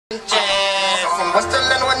From what's the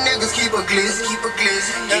land where niggas keep a glizz,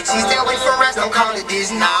 Get cheese, stay away from rest, don't call it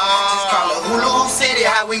this, nah. Just call it Hulu City,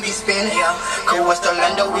 how we be spinning, yeah. Cause what's the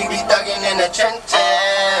land we be thugging in the trenches.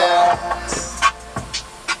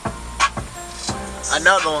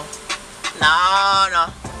 Another one. Nah,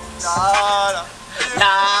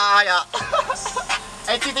 yeah.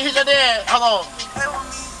 Hey, Tita, here's your dad. Hold on.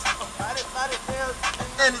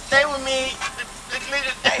 Stay with me.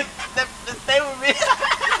 Stay with me.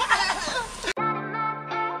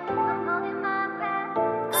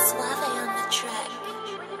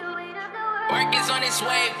 Work is on its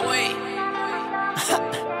way, boy.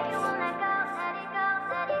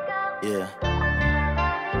 Yeah.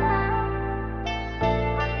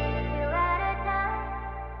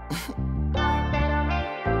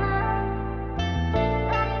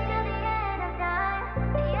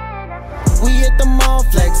 We at the mall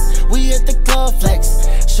flex, we at the club flex.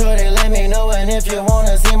 Sure they let me know, and if you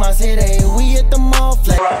wanna see my city, we at the mall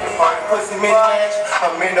flex. Pussy mismatch,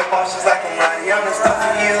 I'm in the bushes like I'm Roddy, I'm the stuff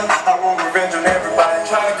for you. I want revenge on everybody,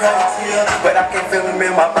 trying to cut his heel, but I can't feel him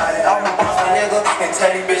in my body. I'm a boss nigga, and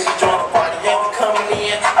Teddy bitch, you join the party, yeah, we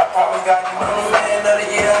coming in. I promise God, you know the man of the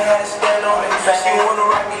year, I had to stand on it. She wanna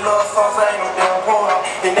write me love songs, I ain't no damn poem.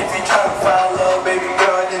 And if you try to find love, baby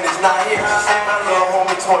girl, then it's not here. She said my little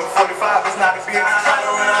homie 2045, it's not a beer. Trying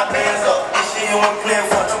to run our bands up, this shit you wanna play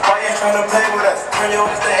for. Why you trying to play with us? Turn your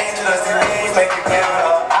ass to angel, us, and we make you give it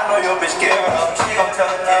up. I know your bitch give it up, she gon' tell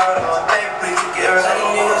her give it up. Baby, please give it up.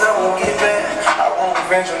 These niggas, I won't get back. I want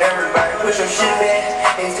revenge on everybody. Push your shit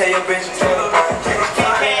back, and tell your bitch you tell her party. Just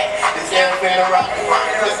keep back, this air finna rock me.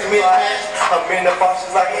 Pussy mismatch, I'm in the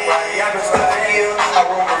bushes like a Roddy. I've been stuck for you. I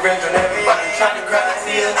want revenge on everybody. Trying to cry his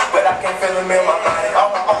heel, but I can't feel him in my body.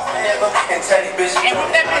 I'm a boss nigga, and Teddy bitch. And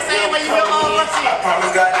what that bitch saying when you feel all what's it? I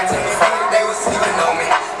promise God, I take it from you. They was sleeping on me.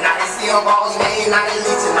 Now they see them balls made, now they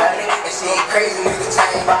leeching on me. And she ain't crazy, nigga,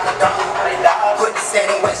 chain by the dog. Put the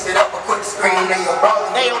setting, wet shit up, or put the screen in your brother.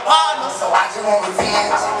 They your partner. So I just want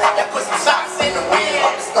revenge. That put some shots in the wind.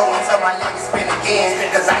 I'm just going until my niggas spin again.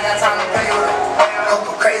 Cause I got time to play with them. Go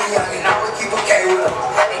for crazy, young, and I would keep okay with them.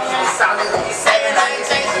 They keep it solid on the 7, I ain't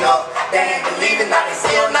changing up. They ain't believing, now they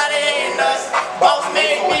see them, now they hating us. Boss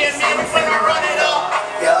made me and me, we finna run it up.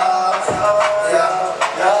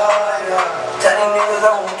 Tell these niggas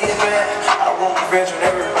I won't get mad. I want revenge on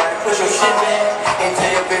everybody. Push your shit back and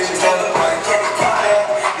tell your bitches tell the money. Can't keep that.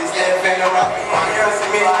 This damn finna rock me. Pussy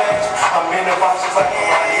mismatch. I'm in the boxes like a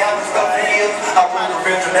Roddy. I'm the stuff for you. I want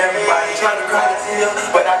revenge on everybody. Trying to cry his heel,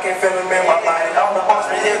 but I can't feel him in my body. I'm the boss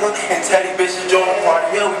nigga and tell these bitches join the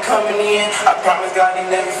party. Yeah, we coming in. I promise God he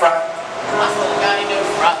never fry. I swear to God, he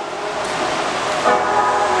never fry.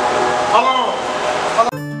 Hold on.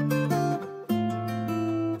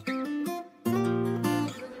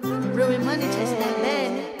 Real money chasing that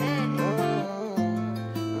man.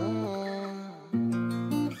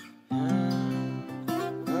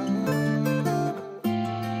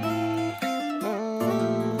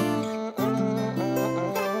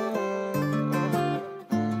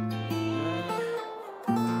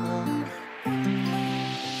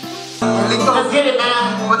 Let's get it,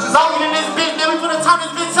 man. What you talking in this bitch, man? We finna turn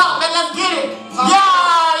this bitch up, man. Let's get it. Yeah.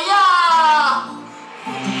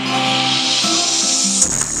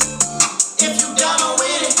 If you down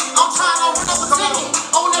with it, I'm trying to run up a ticket.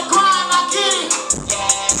 On that grind, I get it.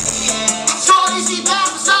 Shorty, she bad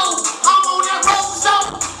for show. I'm on that road for show.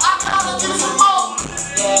 I gotta give it some more.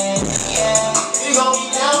 You gon' be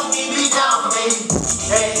down for me, be down for me.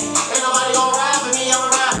 Hey, ain't nobody gon' ride for me, I'ma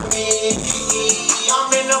ride for me. I'm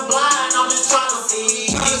in the blind, I'm just trying to see.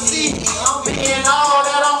 I'm being all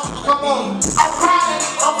that off. Come on. I'm crying,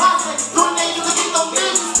 I'm hustling. Doing things you can get no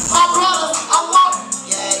business. My brothers, I'm walking.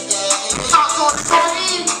 Talk on the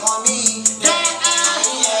story. On me.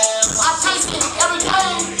 Yeah.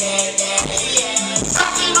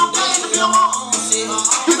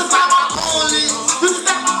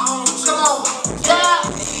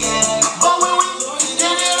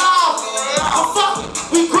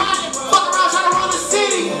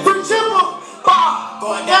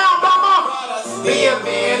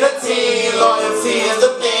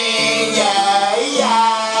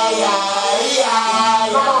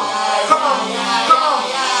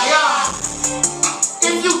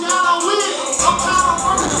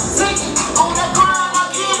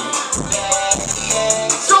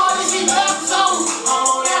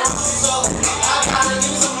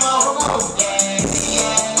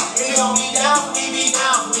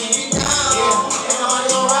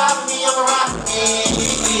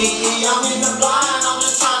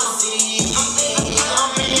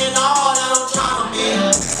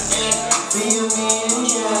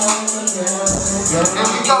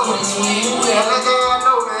 We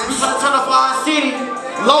finna turn up for our city.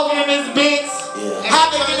 Logan in this bitch.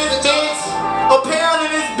 Havoc in this bitch. Apparel in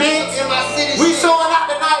this bitch. We showing out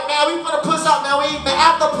tonight, man. We finna push up, man. We the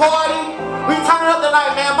after party. We turning up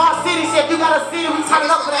tonight, man. My city shit. If you got a city, we turning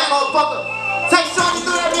up for that motherfucker. Take Shorty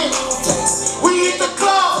through that bitch. We hit the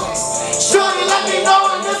club. Shorty, let me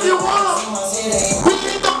know and if you wanna. We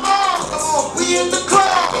hit the mall. We hit the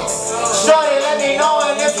club. Shorty, let me know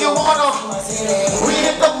and if you wanna. We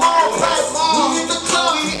hit the mall. We hit the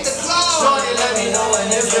club. Shorty, let me know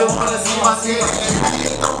and if you wanna see my city. We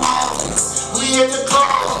hit the mall. We hit the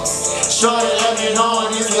club. Shorty, let me know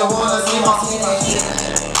and if you wanna see my city.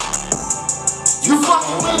 You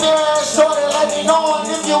fucking with me, shorty, let me know and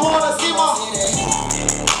if you wanna see my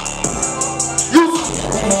you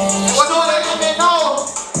shorty, let me know.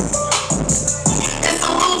 It's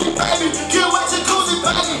a movie, baby. Can't wait to cozy,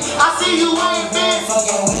 baby. I see you ain't been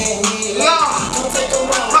yeah.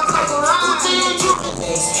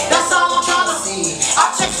 That's all I'm trying to see. I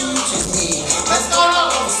check you, let's go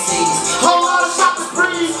up. Whole lot of shopping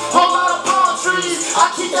sprees, whole lot of palm trees.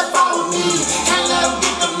 I keep that phone with me, can't let them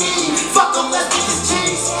get to me. Fuck them, let's get this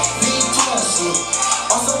cheese. Big toy shit,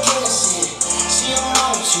 on some cash shit. She don't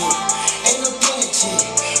know shit, ain't no paying shit.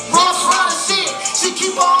 Rough rider shit, she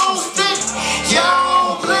keep her own stick. Yeah,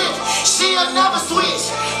 her own blick, she'll never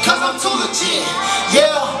switch, cause I'm too legit.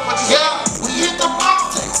 Yeah, we hit the mall,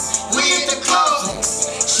 we hit the club.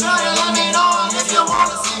 Shorty, let me know if you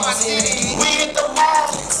wanna see my city. We hit the mall,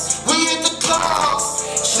 we hit the club.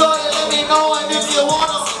 Shorty, let me know if you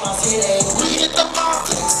wanna. We hit the mall,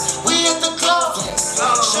 we hit the club.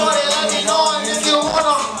 Shorty, let me know if you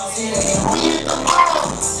wanna. We hit the mall,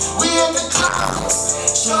 we hit the club.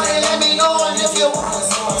 Shorty, let me know if you wanna.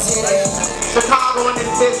 Chicago in this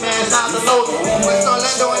bitch, man. Shout out to Logan. West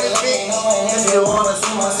Orlando in this bitch. If you wanna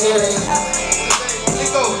see my city.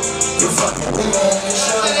 Lekko. You fucking with me,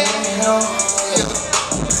 shorty, let me know.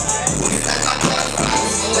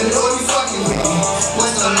 Let me know you fucking with me.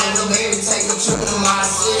 West Orlando, baby, take a trip to my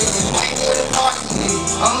city. Ain't there to party,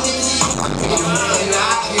 I'm in you. And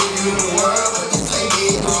I give you the world, but this ain't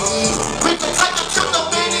it. We can take a trip to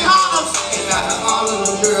Benny Hunters. And I have all of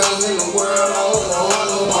the girls in the world on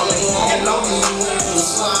one. And long as you in the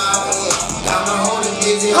slide, got my whole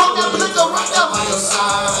busy. Hold that blicker right there by your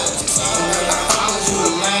side. I promise you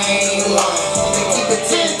the main one. And keep it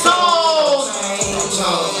 10 toes.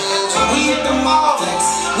 We hit the mall,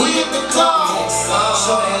 we hit the club.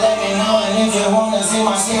 Shorty, let me know and if you wanna see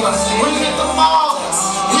my city. We hit the mall,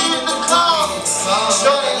 we hit the club.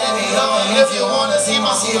 Shorty, let me know and if you wanna see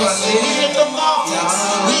my city. We hit the mall,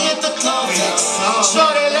 we hit the club.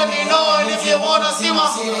 Shorty, let me know and if you wanna see my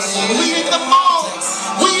city. We hit the mall,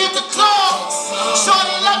 we hit the club.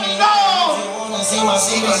 Shorty, let me know if you wanna see my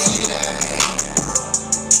city.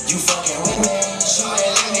 You fucking with me,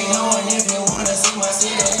 shorty, let me know and if you wanna see my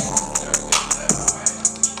city.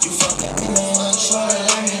 You fucking with me, shorty,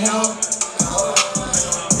 let me know.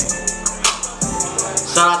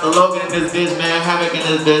 Shout out to Logan in this bitch, man. Havoc in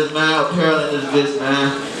this bitch, man. Apparel in this bitch,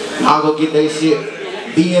 man. I'll go get that shit.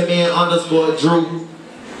 BMN _ Drew.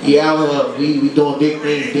 Yeah, we doing big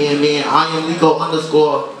things. BMN. I am Lekko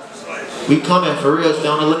 _ We coming for real. Stay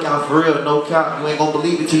on the lookout for real. No cap. You ain't gonna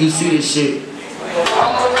believe it till you see this shit.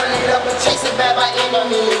 I'ma run it up and chase it back by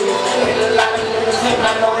enemies. A lot of niggas hate,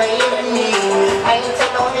 I know they enemy. I ain't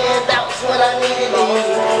take no handouts when I needed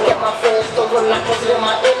it. Get my friends to run like they're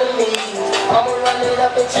my enemies. I'ma run it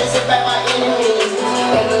up and chase it back by enemies.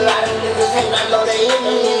 And a lot of niggas hate, I know they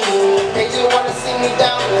enemy. They just wanna see me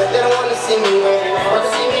down, they don't wanna see me win.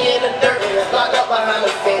 Wanna see me in the dirt, locked up behind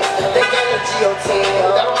the fence. They get a GO10,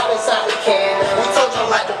 got them all inside the can. We told you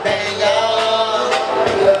like the band,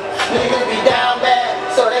 yeah. Niggas be down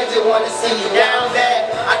bad, so they just wanna see you down bad.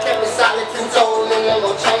 I kept it solid 10 toes, and ain't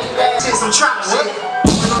gon' change that. Shit, some trap shit.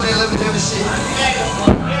 You know they living every shit.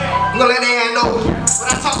 You know that they ain't know. When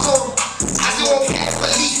I talk to them, I just won't pass for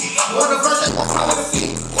lead. One of the verse that won't come with a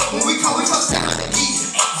feet. When we come down the beat.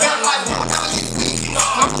 Felt like one down this week.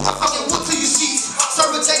 I'm fucking wood to your sheets.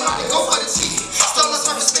 Serving take my go for the cheese. Stolen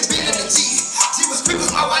service, spin big in the G. G was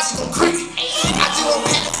creepers, my wife, she gon' creep. I just won't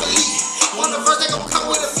panic for lead. One of the verse that gon' come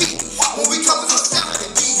with a feet. When we come down the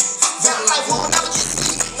beat. Felt like one never get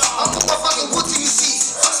sleep. I'm motherfucking wood to your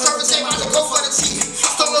sheets. Serving take my go for the cheese.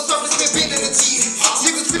 Stolen service, spin big in the G.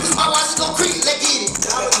 G was creepers, my wife, she gon' creep. Let's get it.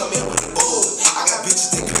 Diamond come in with the bull. I got bitches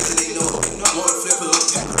that crazy, they know. Wanna flip a little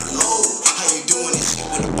pack of low. How you doing this shit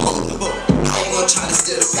with a bow? I ain't gonna try to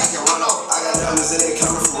steal the pack and run off. I got diamonds and they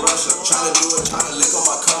coming from Russia. Tryna do it, tryna lick on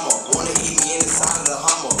my come up. Wanna eat me in the side of the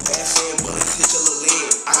Hummer. Bad fan bullets hit your little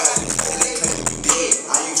leg. I got bitches and they claim you dead.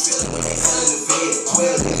 How you feeling when they hell in the bed?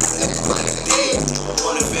 12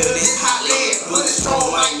 Wanna feel this hot lead, bullet strong,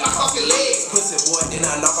 might knock off your legs. Pussy boy, then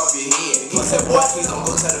I knock off your head. Pussy boy, please don't go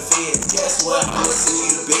to the fed. Guess what? I'ma send you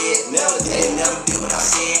to bed. Never did what I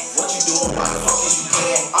said. What you doing? Why the fuck is you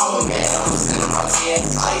playing? I'm a man, I'm sending my 10.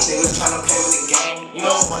 All these niggas tryna play with the game. You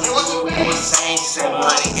know what you do? We the same. 7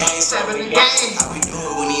 money game, 7 the game. I be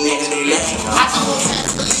doing when these niggas they lame. I just want to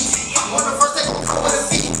believe. On the first day, gon' come with a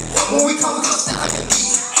beat. When we come, we gon' sound like a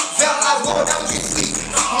beat. Felt like going down, get sleep.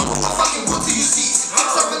 I'm fucking wood till you see.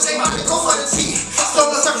 Surfing take my nigga, go for the tea.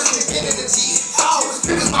 Stolen surface, get in the tea. Always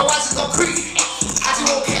because my watch is gon' creep. I just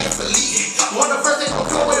won't care for lead. On the first day, gon'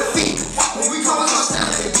 come with a feet. When we come, we gon'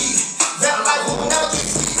 sound like a beat. Felt like we'll never get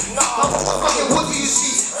sleep. I'm fucking wood till you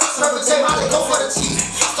see. Surfing take my nigga, go for the tea.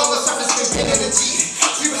 Stolen surface, get in the tea.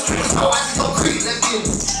 Because my watch is gon' creep. Let's get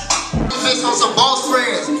it. On some boss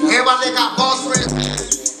friends. Everybody that got boss friends.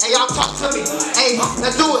 Hey, y'all talk to me. Hey,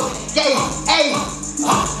 let's do it. Yeah, hey.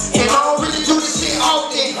 And I don't really do this shit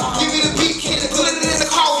often. Give me the beat, kid, and put it in the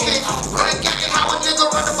coffin. When I got it, how a nigga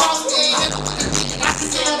run the boss thing. I can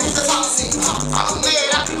say that it's a bossy. I'm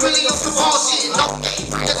mad, I be really on some bullshit. No,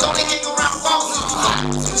 it's only hang around bossy.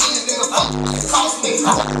 Some cheese nigga fuck, it cost me.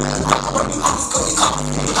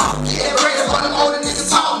 Yeah, bread what them older niggas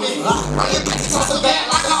taught me. Bring it back to some bad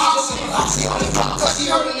like an option. Cause she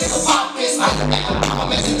heard a nigga pop this. I'ma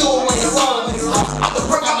make you do it when you're wrong. I'm the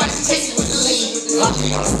brick, I like to taste it with the lean.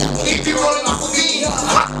 Keep you rolling off of me.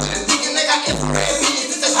 Thinking they got infrared beans.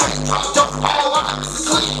 This is how you don't all out.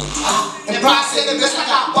 And Brian said the best, I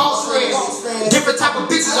got boss friends. Different type of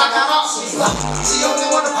bitches, I got options. She only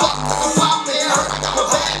wanna fuck cause I'm poppin'. I got my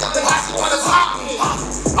bag up and now she wanna top me.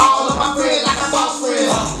 All of my friends, I got boss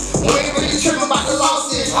friends. We ain't really trippin' about the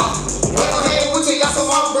losses. Well, hey, we tell y'all some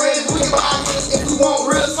more bread. We can buy this if we want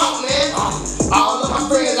real talk, man. All of my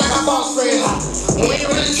friends, I got boss friends. We ain't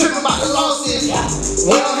really trippin' about the losses.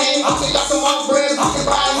 Well, hey, we tell y'all some more bread. We can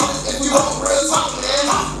buy this if we want real talk,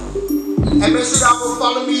 man. And make sure y'all go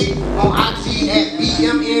follow me on IG at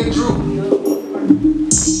BMN Drew.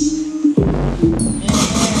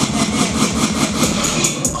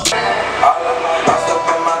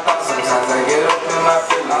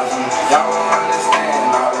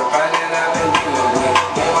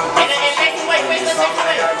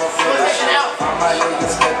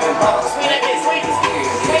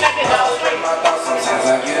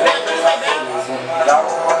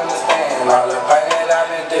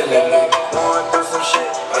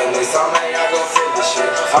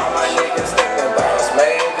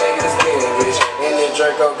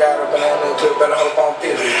 Draco got a banana clip, better hope I'm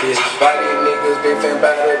feeling bitch. Why these niggas beefing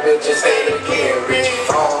about the bitches, stay again rich.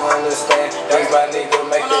 I don't understand, things my nigga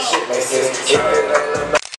make that shit make sense. If it ain't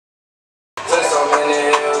about since so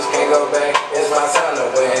many hills can't go back, it's my time to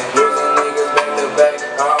win. Losing niggas back to back,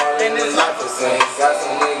 all in this life is sin. Got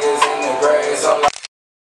some niggas in the grave, so like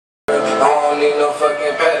I don't need no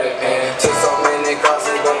fucking pedican. Took so many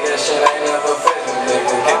crosses, but that shit ain't never fading,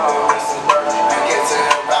 nigga. Get my message burn, I get to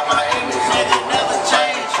him about my image.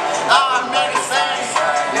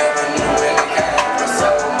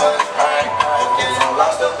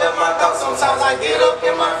 Sometimes I get up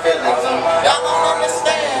in my feelings. Y'all don't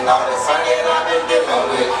understand all this pain I've been dealing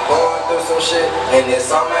with. Going through some shit, and this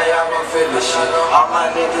summer y'all gon' feel this shit. All my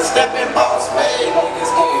niggas stepping boss, man.